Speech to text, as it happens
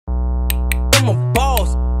a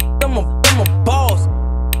boss. I'm a boss.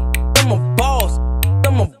 I'm a boss.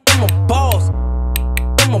 I'm a boss. I'm a boss.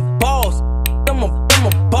 I'm a boss. I'm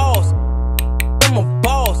a boss.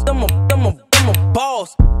 I'm a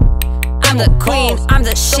boss. I'm the queen, I'm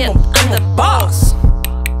the shit, I'm the boss.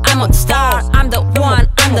 I'm a star, I'm the one,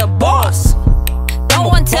 I'm the boss. No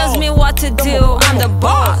one tells me what to do, I'm the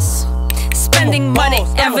boss. Spending money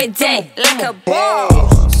every day like a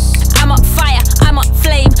boss. I'm a fire, I'm a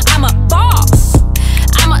flame, I'm a boss.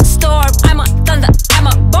 I'm a storm, I'm a thunder, I'm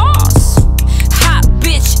a boss. Hot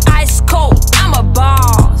bitch, ice cold, I'm a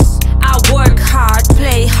boss. I work hard,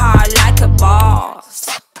 play hard like a boss.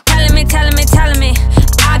 Telling me,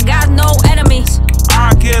 I got no enemies.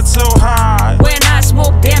 I get so high when I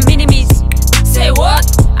smoke them minimis. Say what?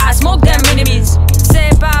 I smoke them minimis. Say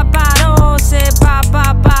paparo, say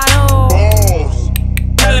paparo.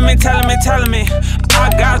 Telling me, I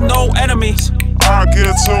got no enemies. I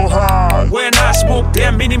get so high when I smoke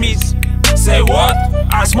them minimis. Say what?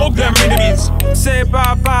 I smoke them minimis. Say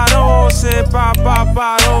paparo, say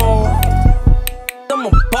paparo. I'm a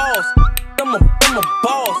boss. I'm a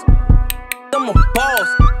boss. I'm a boss.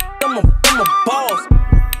 I'm a boss.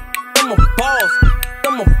 I'm a boss.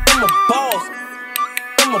 I'm a boss.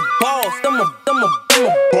 I'm a boss. I'm a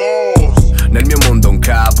boss. Nel mio mondo un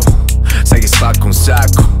capo, sai che spacco un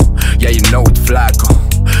sacco. Yeah, you know it, flaco.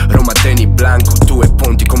 Roma Teni Blanco, 2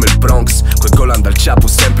 ponti come il Bronx. Quel Golan dal Chapo,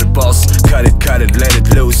 sempre boss. Cut it, let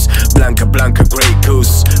it loose. Blanca, grey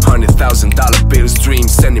goose. $100,000 bills,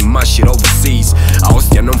 dreams, sending my shit overseas. A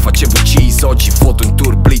Ostia non facevo cheese, oggi foto in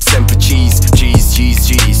tour, blitz, sempre cheese.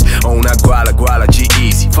 Ho una guala,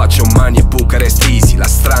 G-Easy. Faccio mani e Bucarest easy, la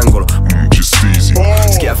strangolo, G-Steezy.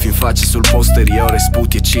 Schiaffi in faccia sul posteriore,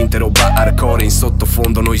 sputi e cinte, roba hardcore. In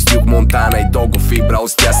sottofondo noi Duke Montana e Dogo Fibra,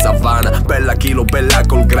 Ostia Savana. Bella kilo, bella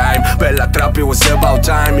col grime, bella trap, it was about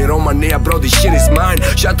time. In Romania, bro, this shit is mine.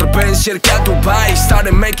 Sciatro pensier che a Dubai.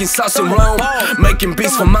 Started making sauce in Rome, making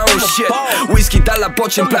beats for my own shit. Whisky dalla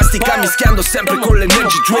boccia in plastica, mischiando sempre con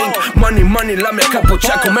l'energy drink. Money, la mia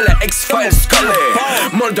capoccia come le X-Files scuole.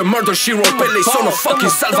 Murder, she roll pelle, sono fucking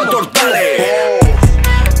Salvador Dali.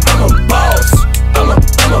 I'm a boss, I'm a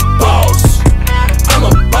boss. I'm a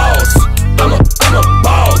boss, I'm a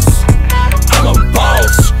boss. I'm a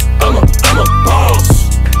boss, I'm a boss.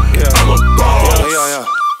 I'm a boss. Yeah.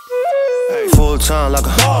 Full time like a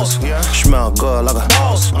house. Smell good like a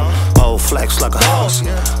house. Old flex like a house.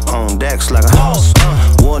 On decks like a house.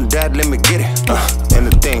 One dad, let me get it.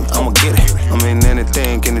 Anything, I'ma get it. I mean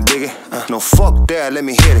anything, can you dig it? No, fuck that, let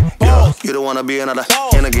me hit it. Yeah, you don't wanna be another.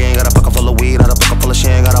 And again, got a pocket full of weed, got a pocket full of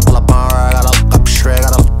shit, got a pull up on right, got a up straight,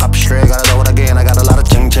 got a up straight, got to do it again. I got a lot of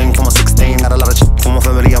ching for my 16, got a lot of for my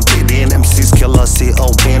family. I'm PD and MCs, killer,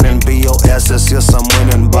 C-O-N and B-O-S-S. Yes, I'm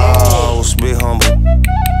winning balls. Be humble.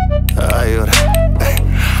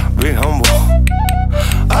 Be humble.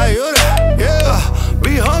 Yeah,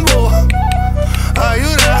 be humble.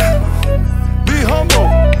 Be humble.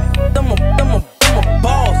 I'm a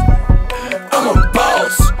boss. I'm a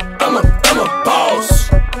boss. I'm a boss.